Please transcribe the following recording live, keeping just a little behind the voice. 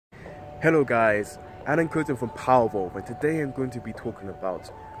Hello guys, Alan Curtin from Powervolve, and today I'm going to be talking about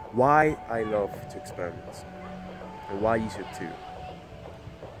why I love to experiment and why you should too.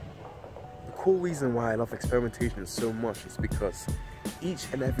 The core reason why I love experimentation so much is because each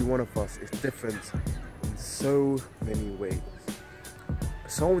and every one of us is different in so many ways.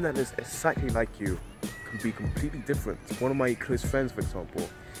 Someone that is exactly like you can be completely different. One of my close friends, for example,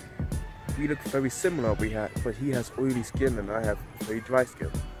 we look very similar, but he has oily skin and I have very dry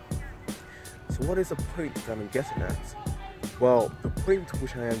skin. So what is the point that I'm getting at? Well, the point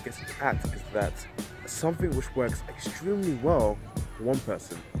which I am getting at is that something which works extremely well for one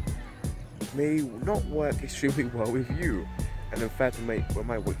person may not work extremely well with you, and in fact it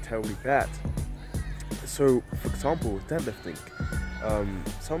might work terribly bad. So for example, with deadlifting,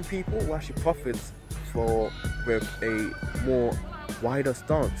 some people will actually profit with a more wider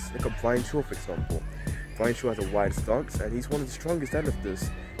stance, like a Brian Shaw, for example. Brian Shaw has a wide stance and he's one of the strongest deadlifters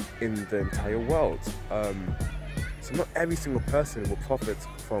in the entire world. So not every single person will profit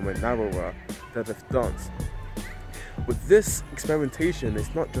from a narrower deadlift stance. With this experimentation,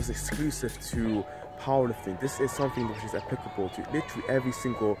 it's not just exclusive to powerlifting. This is something which is applicable to literally every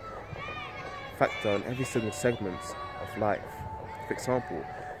single factor and every single segment of life. For example,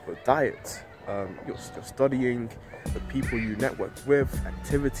 your diet, your studying, the people you network with,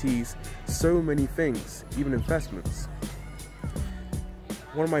 activities, so many things, even investments.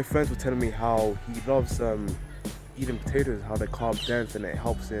 One of my friends was telling me how he loves eating potatoes, how they're carb dense and it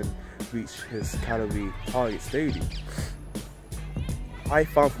helps him reach his calorie targets daily. I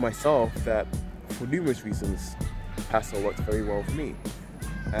found for myself that for numerous reasons, pasta works very well for me,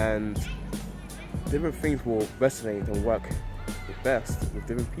 and different things will resonate and work the best with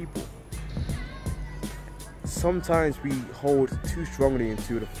different people. Sometimes we hold too strongly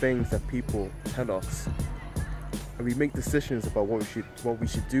into the things that people tell us, and we make decisions about what we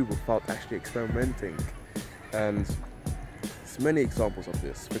should do without actually experimenting. And there's many examples of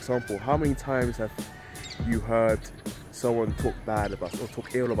this. For example, how many times have you heard someone talk bad about or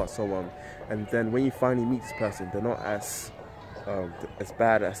talk ill about someone, and then when you finally meet this person, they're not as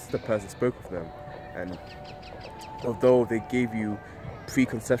bad as the person spoke of them, and although they gave you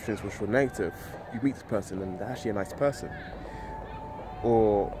preconceptions which were negative, you meet this person and they're actually a nice person.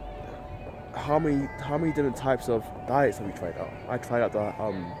 Or how many different types of diets have we tried out? I tried out the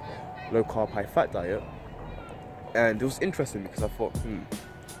low carb, high fat diet, and it was interesting because I thought,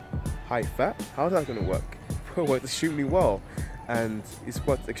 high fat? How's that going to work? It worked extremely well, and it's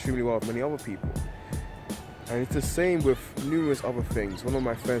worked extremely well with many other people. And it's the same with numerous other things. One of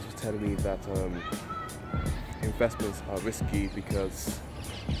my friends was telling me that investments are risky because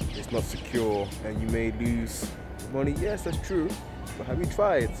it's not secure and you may lose money. Yes, that's true, but have you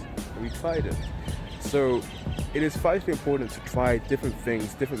tried? Have you tried it? So it is vitally important to try different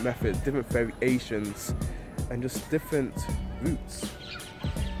things, different methods, different variations, and just different routes.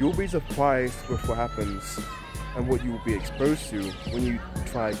 You'll be surprised with what happens and what you will be exposed to when you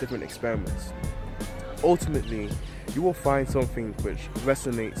try different experiments. Ultimately, you will find something which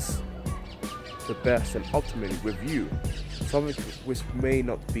resonates the best and ultimately with you. Something which may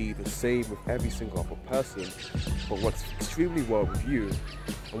not be the same with every single other person, but works extremely well with you.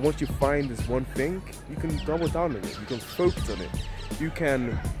 And once you find this one thing, you can double down on it, you can focus on it, you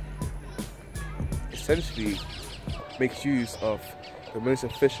can essentially make use of the most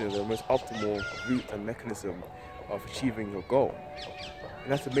efficient, the most optimal route and mechanism of achieving your goal.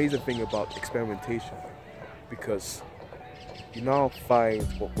 And that's the amazing thing about experimentation, because you now find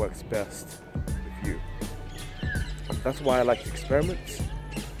what works best with you. That's why I like to experiment,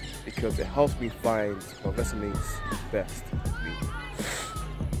 because it helps me find what resonates best with me.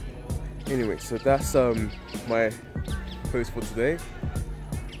 Anyway, so that's my post for today.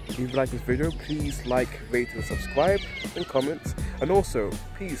 If you like this video, please like, rate and subscribe and comment. And also,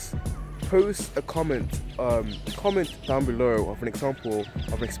 please post a comment down below of an example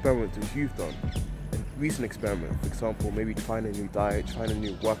of an experiment that you've done. A recent experiment, for example, maybe trying a new diet, trying a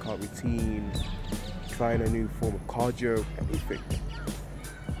new workout routine, trying a new form of cardio, anything.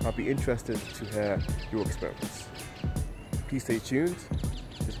 I'll be interested to hear your experiments. Please stay tuned.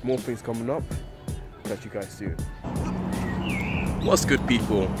 There's more things coming up. Catch you guys soon. What's good,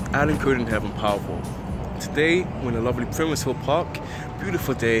 people? Alan Curtin here from Powerful. Today we're in a lovely Primrose Hill Park.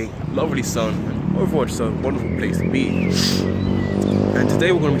 Beautiful day, lovely sun, and overall it's a wonderful place to be. And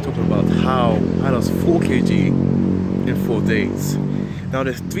today we're going to be talking about how I lost 4 kg in 4 days. Now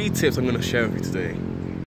there's 3 tips I'm going to share with you today.